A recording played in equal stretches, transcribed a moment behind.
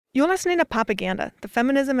You're listening to Propaganda, the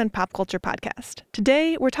feminism and pop culture podcast.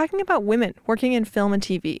 Today, we're talking about women working in film and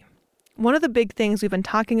TV. One of the big things we've been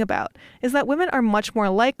talking about is that women are much more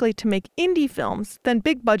likely to make indie films than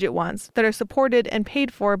big budget ones that are supported and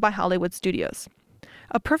paid for by Hollywood studios.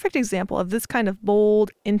 A perfect example of this kind of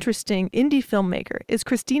bold, interesting indie filmmaker is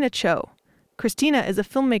Christina Choe. Christina is a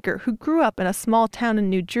filmmaker who grew up in a small town in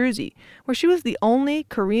New Jersey where she was the only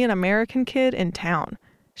Korean-American kid in town.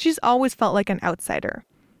 She's always felt like an outsider.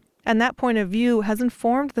 And that point of view has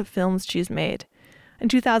informed the films she's made. In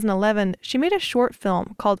 2011, she made a short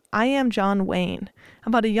film called I Am John Wayne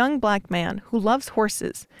about a young black man who loves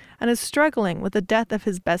horses and is struggling with the death of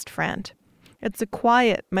his best friend. It's a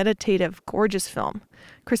quiet, meditative, gorgeous film.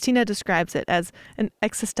 Christina describes it as an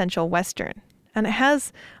existential Western, and it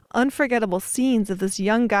has unforgettable scenes of this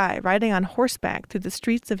young guy riding on horseback through the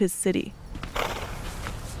streets of his city.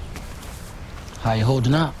 How you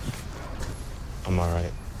holding up? I'm all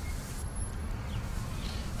right.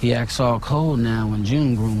 He acts all cold now when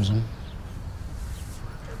June grooms him.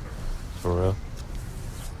 For real?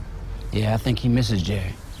 Yeah, I think he misses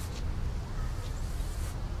Jerry.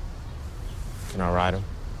 Can I ride him?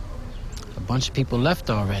 A bunch of people left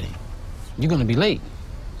already. You're gonna be late.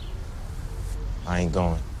 I ain't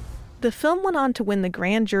going. The film went on to win the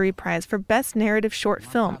Grand Jury Prize for Best Narrative Short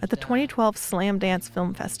Film at the 2012 Slam Dance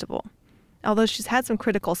Film Festival. Although she's had some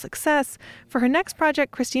critical success, for her next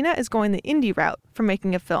project, Christina is going the indie route for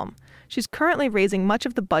making a film. She's currently raising much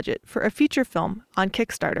of the budget for a feature film on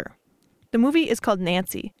Kickstarter. The movie is called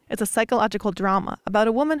Nancy. It's a psychological drama about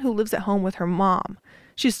a woman who lives at home with her mom.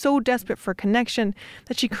 She's so desperate for connection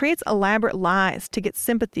that she creates elaborate lies to get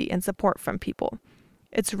sympathy and support from people.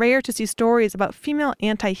 It's rare to see stories about female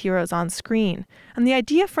anti-heroes on screen, and the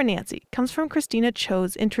idea for Nancy comes from Christina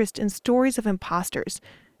Choe's interest in stories of imposters,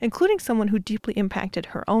 including someone who deeply impacted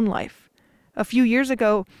her own life. A few years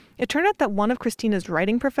ago, it turned out that one of Christina's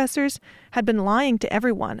writing professors had been lying to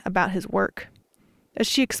everyone about his work. As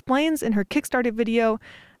she explains in her Kickstarter video,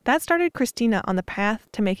 that started Christina on the path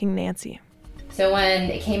to making Nancy. So when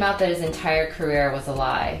it came out that his entire career was a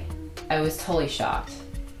lie, I was totally shocked.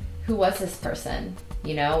 Who was this person?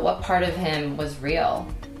 You know, what part of him was real?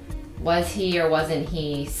 Was he or wasn't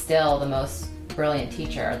he still the most brilliant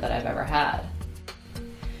teacher that I've ever had?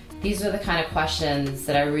 These were the kind of questions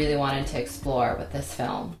that I really wanted to explore with this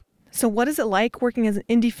film. So what is it like working as an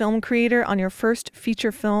indie film creator on your first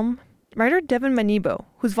feature film? Writer Devin Manibo,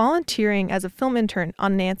 who's volunteering as a film intern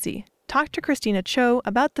on Nancy, talked to Christina Choe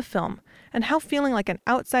about the film and how feeling like an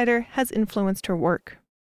outsider has influenced her work.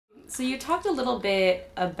 So you talked a little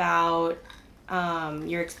bit about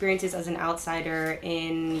your experiences as an outsider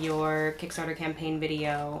in your Kickstarter campaign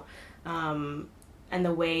video and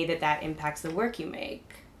the way that that impacts the work you make.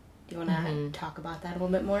 Do you want to talk about that a little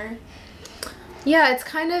bit more? Yeah, it's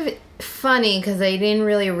kind of funny because I didn't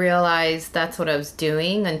really realize that's what I was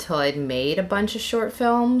doing until I'd made a bunch of short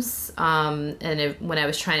films. When I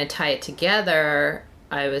was trying to tie it together,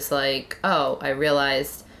 I was like, oh, I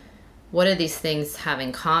realized what do these things have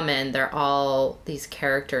in common? They're all these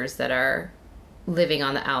characters that are living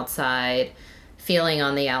on the outside, feeling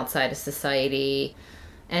on the outside of society.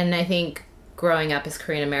 And I think growing up as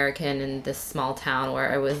Korean American in this small town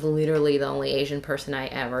where I was literally the only Asian person I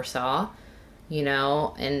ever saw, you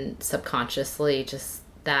know, and subconsciously just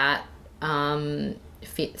that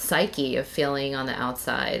psyche of feeling on the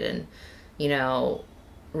outside and, you know,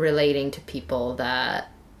 relating to people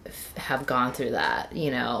that have gone through that,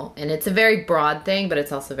 you know. And it's a very broad thing, but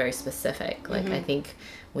it's also very specific. Like, I think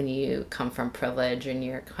when you come from privilege and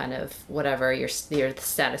you're kind of whatever, you're the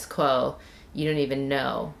status quo, you don't even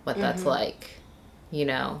know what that's like, you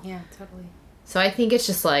know? Yeah, totally. So I think it's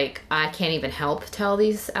just like, I can't even help tell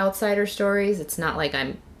these outsider stories. It's not like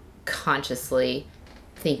I'm consciously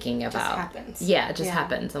thinking about. It just happens. Yeah, it just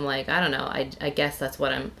happens. I'm like, I don't know. I guess that's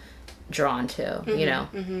what I'm drawn to, you know?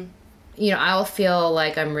 You know, I'll feel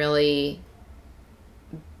like I'm really,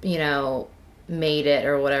 you know, made it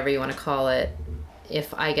or whatever you want to call it,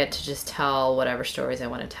 if I get to just tell whatever stories I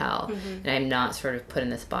want to tell, and I'm not sort of put in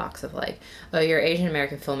this box of like, oh, you're an Asian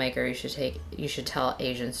American filmmaker, you should tell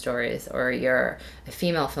Asian stories, or you're a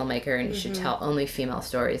female filmmaker and you should tell only female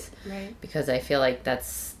stories, right? Because I feel like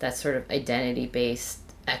that's sort of identity based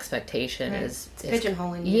expectation is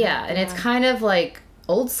pigeonholing you. Yeah, and it's kind of like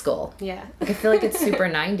old school. Yeah, like I feel like it's super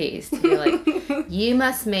 90s to be like, you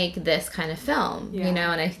must make this kind of film, you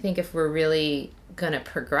know. And I think if we're really gonna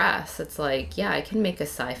progress, it's like, yeah, I can make a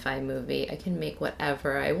sci-fi movie, I can make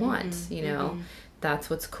whatever I want, you know. That's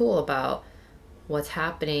what's cool about what's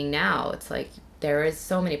happening now. It's like there is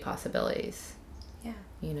so many possibilities.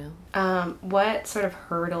 you know. What sort of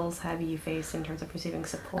hurdles have you faced in terms of receiving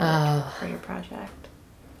support for your project?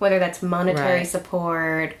 Whether that's monetary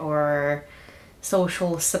support or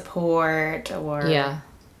social support or... Yeah.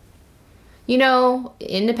 You know,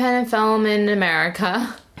 independent film in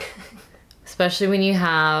America, especially when you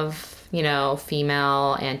have, you know,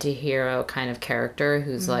 female anti-hero kind of character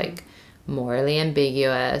who's like morally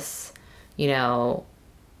ambiguous, you know,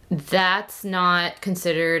 that's not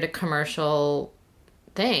considered a commercial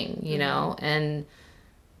thing, you know, and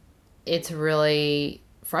it's really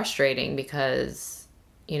frustrating because,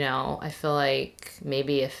 you know, I feel like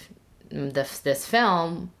maybe if this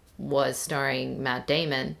film was starring Matt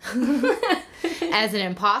Damon as an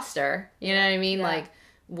imposter, you know what I mean? Yeah. Like,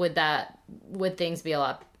 would things be a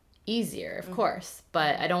lot easier? Of course,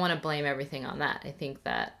 but I don't want to blame everything on that. I think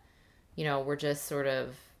that, you know, we're just sort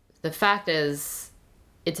of, the fact is,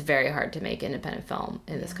 it's very hard to make independent film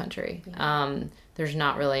in this country. There's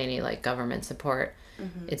not really any like government support.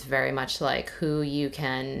 It's very much like who you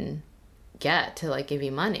can get to like give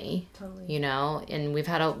you money, you know, and we've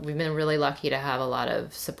been really lucky to have a lot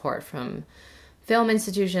of support from film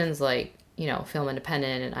institutions like, you know, Film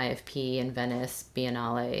Independent and IFP and Venice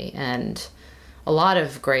Biennale and a lot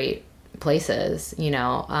of great places, you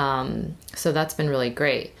know, so that's been really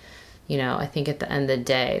great. You know, I think at the end of the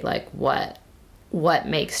day, like what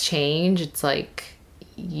makes change, it's like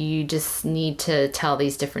you just need to tell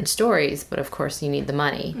these different stories, but of course you need the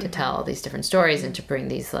money to tell these different stories and to bring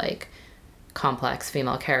these like complex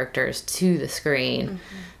female characters to the screen.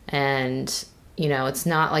 And, you know, it's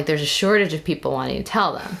not like there's a shortage of people wanting to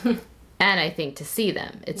tell them and I think to see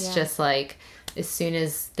them. It's just like as soon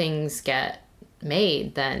as things get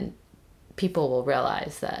made, then people will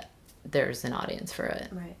realize that there's an audience for it.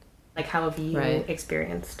 Right. Like, how have you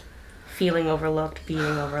experienced feeling overlooked, being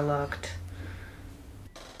overlooked?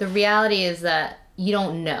 The reality is that you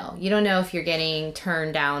don't know. You don't know if you're getting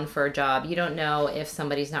turned down for a job. You don't know if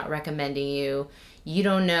somebody's not recommending you. You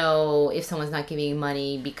don't know if someone's not giving you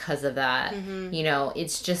money because of that. You know,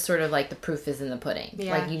 it's just sort of like the proof is in the pudding.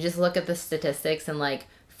 Like, you just look at the statistics and like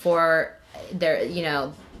for there, you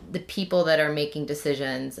know, the people that are making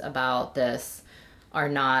decisions about this are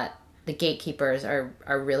not, the gatekeepers are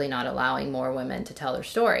really not allowing more women to tell their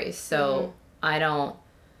stories. So I don't,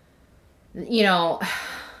 you know,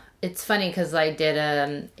 it's funny because I did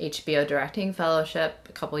a HBO directing fellowship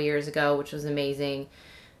a couple years ago, which was amazing.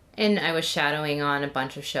 And I was shadowing on a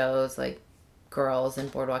bunch of shows like Girls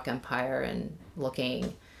and Boardwalk Empire and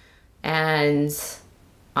Looking. And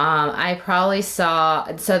I probably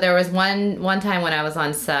saw, so there was one time when I was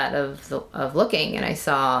on set of Looking and I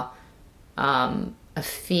saw a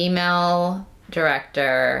female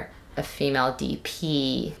director, a female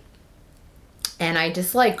DP, and I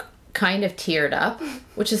just like kind of teared up,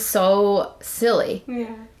 which is so silly.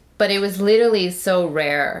 Yeah. But it was literally so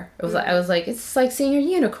rare. It was I was like, it's like seeing a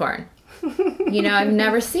unicorn. You know, I've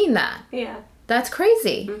never seen that. Yeah. That's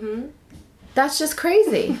crazy. That's just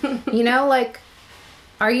crazy. You know, like,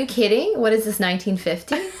 are you kidding? What is this,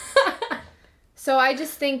 1950? So I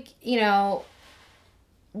just think, you know,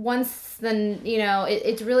 once then, you know,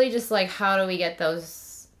 it's really just like, how do we get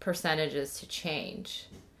those percentages to change?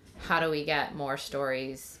 How do we get more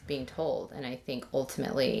stories being told? And I think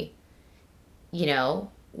ultimately, you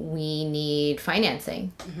know, we need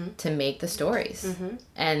financing to make the stories.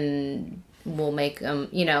 And we'll make them,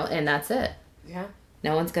 you know, and that's it. Yeah.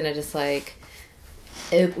 No one's going to just like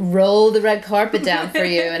roll the red carpet down for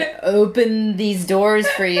you and open these doors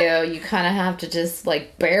for you. You kind of have to just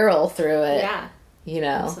like barrel through it. Yeah. You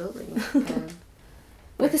know? Absolutely.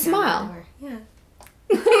 With a smile. Yeah.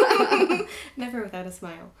 Never without a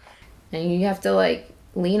smile. And you have to like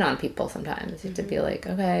lean on people sometimes. You have to be like,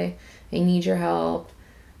 okay, I need your help,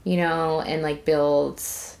 you know, and like build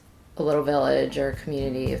a little village or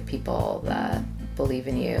community of people that believe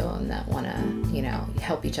in you and that want to, you know,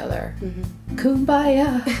 help each other.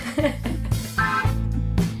 Kumbaya.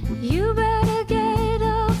 You better get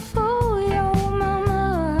up for your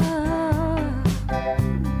mama.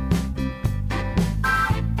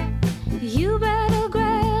 You better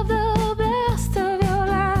grab the best of your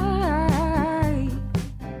life.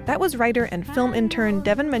 That was writer and film intern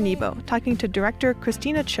Devin Manibo talking to director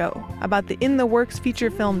Christina Choe about the In the Works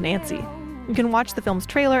feature film Nancy. You can watch the film's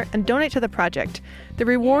trailer and donate to the project. The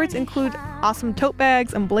rewards include awesome tote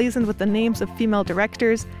bags emblazoned with the names of female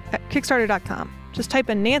directors at Kickstarter.com. Just type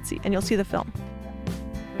in Nancy and you'll see the film.